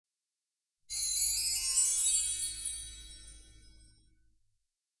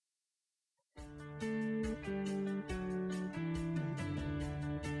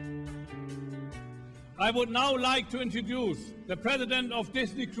I would now like to introduce the president of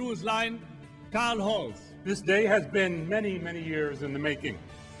Disney Cruise Line, Carl Halls. This day has been many, many years in the making,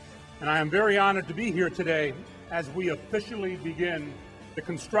 and I am very honored to be here today as we officially begin the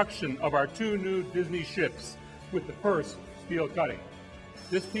construction of our 2 new Disney ships with the first steel cutting.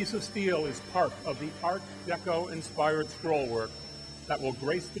 This piece of steel is part of the Art Deco-inspired scrollwork that will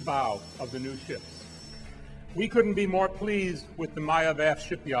grace the bow of the new ships. We couldn't be more pleased with the Meyerwerft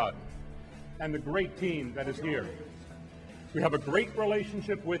shipyard and the great team that is here. We have a great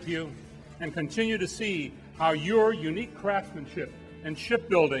relationship with you and continue to see how your unique craftsmanship and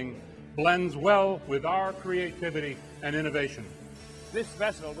shipbuilding blends well with our creativity and innovation. This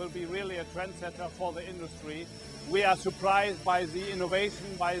vessel will be really a trendsetter for the industry. We are surprised by the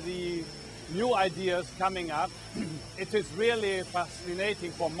innovation, by the new ideas coming up. It is really fascinating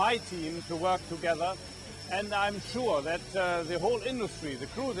for my team to work together, and I'm sure that the whole industry, the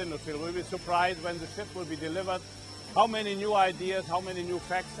cruise industry, will be surprised when the ship will be delivered, how many new ideas, how many new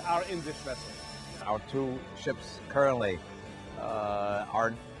facts are in this vessel. Our 2 ships currently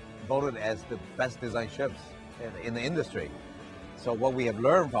are voted as the best designed ships in the industry. So what we have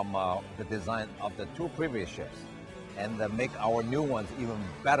learned from the design of the 2 previous ships and make our new ones even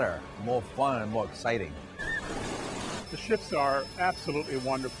better, more fun and more exciting. The ships are absolutely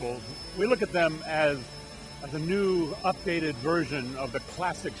wonderful. We look at them as a new updated version of the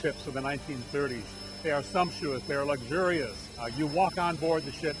classic ships of the 1930s. They are sumptuous, they are luxurious. You walk on board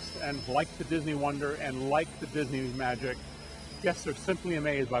the ships and like the Disney wonder and like the Disney magic, guests are simply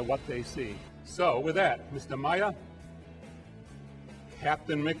amazed by what they see. So with that, Mr. Maya,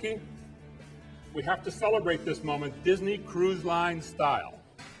 Captain Mickey, we have to celebrate this moment Disney Cruise Line style.